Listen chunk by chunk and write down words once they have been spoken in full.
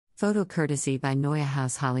Photo courtesy by Neue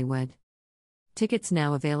House Hollywood. Tickets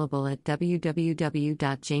now available at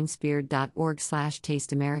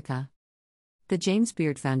www.jamesbeard.org/tasteamerica. The James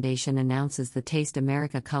Beard Foundation announces the Taste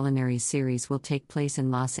America Culinary Series will take place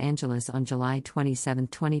in Los Angeles on July 27,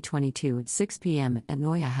 2022 at 6 p.m. at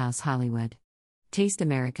Neue House Hollywood. Taste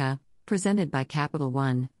America, presented by Capital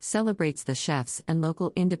One, celebrates the chefs and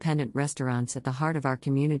local independent restaurants at the heart of our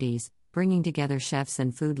communities, bringing together chefs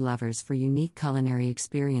and food lovers for unique culinary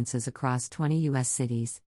experiences across 20 U.S.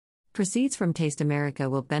 cities. Proceeds from Taste America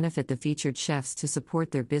will benefit the featured chefs to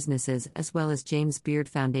support their businesses as well as James Beard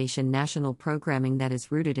Foundation national programming that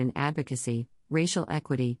is rooted in advocacy, racial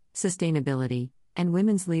equity, sustainability, and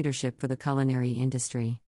women's leadership for the culinary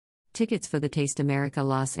industry. Tickets for the Taste America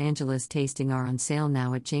Los Angeles tasting are on sale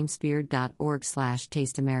now at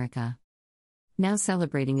jamesbeard.org/tasteamerica. Now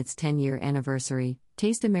celebrating its 10-year anniversary,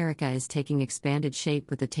 Taste America is taking expanded shape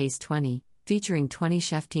with the Taste 20, featuring 20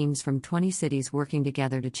 chef teams from 20 cities working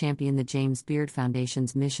together to champion the James Beard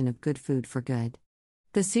Foundation's mission of good food for good.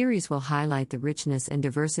 The series will highlight the richness and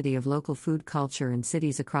diversity of local food culture in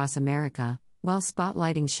cities across America, while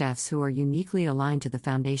spotlighting chefs who are uniquely aligned to the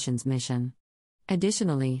Foundation's mission.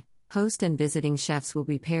 Additionally, host and visiting chefs will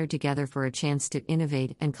be paired together for a chance to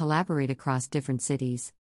innovate and collaborate across different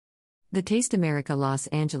cities. The Taste America Los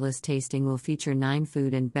Angeles tasting will feature 9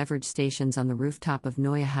 food and beverage stations on the rooftop of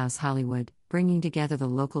Neue House Hollywood, bringing together the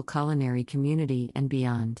local culinary community and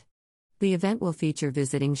beyond. The event will feature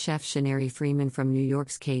visiting chef Shaneri Freeman from New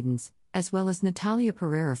York's Cadence, as well as Natalia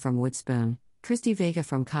Pereira from Woodspoon, Christy Vega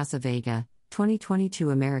from Casa Vega, 2022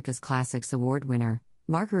 America's Classics Award winner,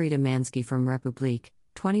 Margarita Mansky from Republique,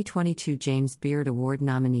 2022 James Beard Award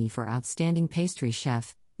nominee for Outstanding Pastry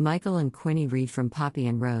Chef, Michael and Quinny Reed from Poppy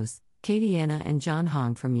and Rose, Katie Anna and John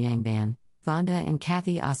Hong from Yangban, Vonda and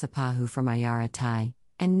Kathy Asapahu from Ayara Thai,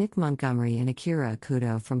 and Nick Montgomery and Akira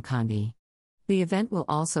Akudo from Kandi. The event will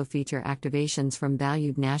also feature activations from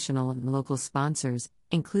valued national and local sponsors,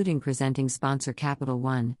 including presenting sponsor Capital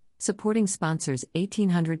One, supporting sponsors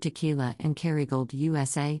 1800 Tequila and Kerrygold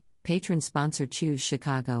USA, patron sponsor Choose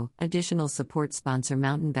Chicago, additional support sponsor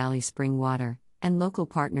Mountain Valley Spring Water, and local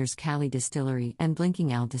partners Cali Distillery and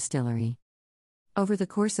Blinking Owl Distillery. Over the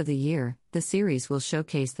course of the year, the series will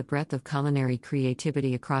showcase the breadth of culinary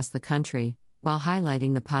creativity across the country, while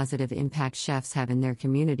highlighting the positive impact chefs have in their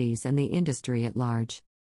communities and the industry at large.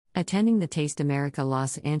 Attending the Taste America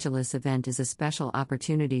Los Angeles event is a special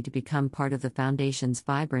opportunity to become part of the Foundation's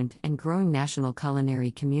vibrant and growing national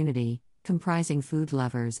culinary community, comprising food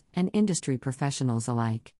lovers and industry professionals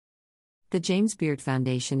alike. The James Beard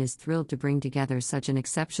Foundation is thrilled to bring together such an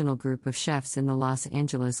exceptional group of chefs in the Los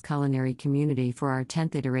Angeles culinary community for our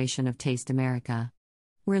 10th iteration of Taste America.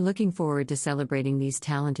 We're looking forward to celebrating these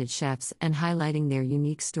talented chefs and highlighting their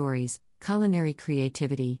unique stories, culinary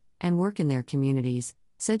creativity, and work in their communities,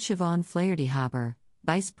 said Siobhan Flaherty-Haber,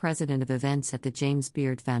 Vice President of Events at the James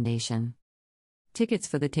Beard Foundation. Tickets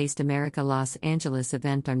for the Taste America Los Angeles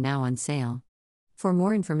event are now on sale. For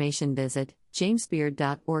more information visit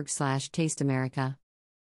jamesbeard.org/tasteamerica.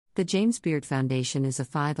 The James Beard Foundation is a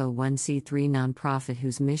 501c3 nonprofit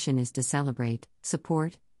whose mission is to celebrate,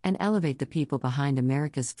 support, and elevate the people behind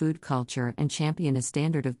America's food culture and champion a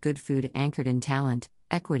standard of good food anchored in talent,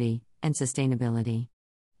 equity, and sustainability.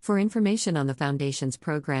 For information on the Foundation's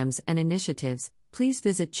programs and initiatives, please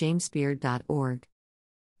visit jamesbeard.org.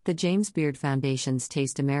 The James Beard Foundation's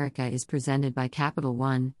Taste America is presented by Capital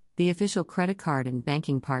One, the official credit card and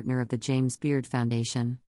banking partner of the James Beard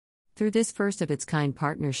Foundation. Through this first-of-its-kind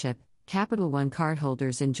partnership, Capital One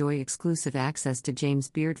cardholders enjoy exclusive access to James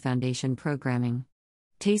Beard Foundation programming.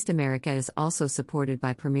 Taste America is also supported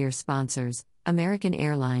by premier sponsors, American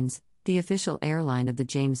Airlines, the official airline of the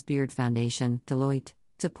James Beard Foundation, Deloitte,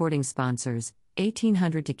 supporting sponsors,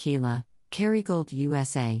 1800 Tequila, Kerrygold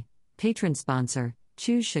USA, patron sponsor,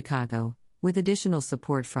 Choose Chicago, with additional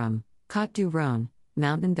support from Côte du Rhône,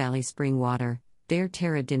 Mountain Valley Spring Water, Bear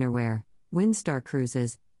Terra Dinnerware, Windstar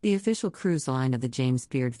Cruises, the official cruise line of the James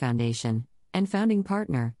Beard Foundation, and founding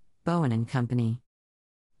partner, Bowen & Company.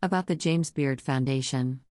 About the James Beard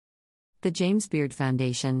Foundation. The James Beard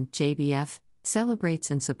Foundation, JBF, celebrates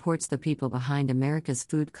and supports the people behind America's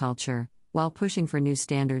food culture, while pushing for new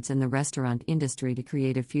standards in the restaurant industry to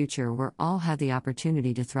create a future where all have the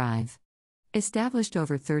opportunity to thrive. Established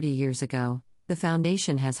over 30 years ago, the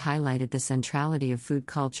Foundation has highlighted the centrality of food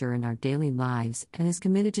culture in our daily lives and is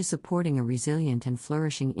committed to supporting a resilient and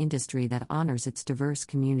flourishing industry that honors its diverse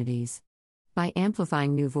communities. By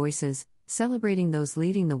amplifying new voices, celebrating those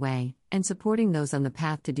leading the way, and supporting those on the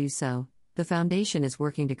path to do so, the Foundation is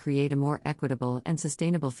working to create a more equitable and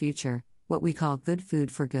sustainable future, what we call good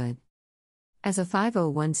food for good. As a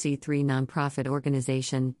 501c3 nonprofit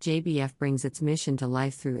organization, JBF brings its mission to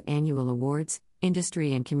life through annual awards,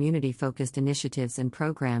 industry and community-focused initiatives and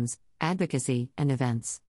programs, advocacy, and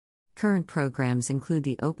events. Current programs include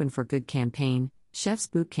the Open for Good campaign, Chef's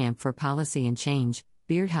Bootcamp for Policy and Change,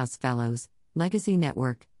 Beardhouse Fellows, Legacy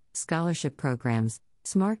Network, scholarship programs,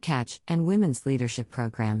 Smart Catch, and women's leadership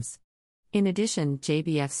programs. In addition,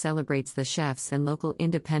 JBF celebrates the chefs and local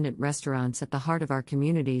independent restaurants at the heart of our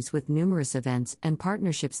communities with numerous events and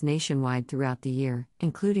partnerships nationwide throughout the year,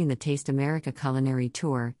 including the Taste America Culinary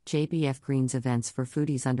Tour, JBF Greens events for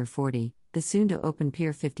foodies under 40, the soon-to-open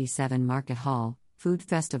Pier 57 Market Hall, food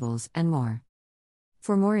festivals, and more.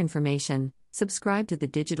 For more information, subscribe to the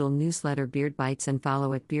digital newsletter Beard Bites and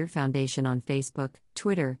follow at Beard Foundation on Facebook,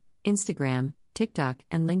 Twitter, Instagram, TikTok,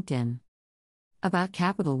 and LinkedIn. About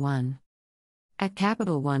Capital One. At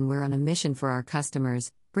Capital One, we're on a mission for our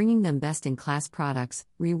customers, bringing them best-in-class products,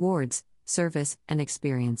 rewards, service, and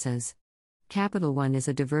experiences. Capital One is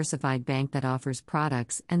a diversified bank that offers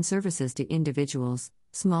products and services to individuals,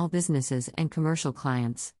 small businesses, and commercial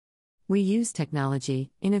clients. We use technology,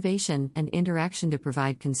 innovation, and interaction to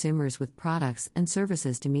provide consumers with products and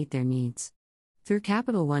services to meet their needs. Through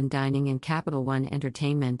Capital One Dining and Capital One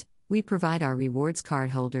Entertainment, we provide our rewards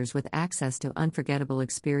cardholders with access to unforgettable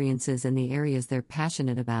experiences in the areas they're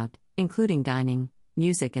passionate about, including dining,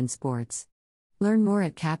 music, and sports. Learn more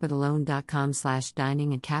at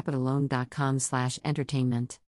capitalown.com/dining and capitalown.com/entertainment.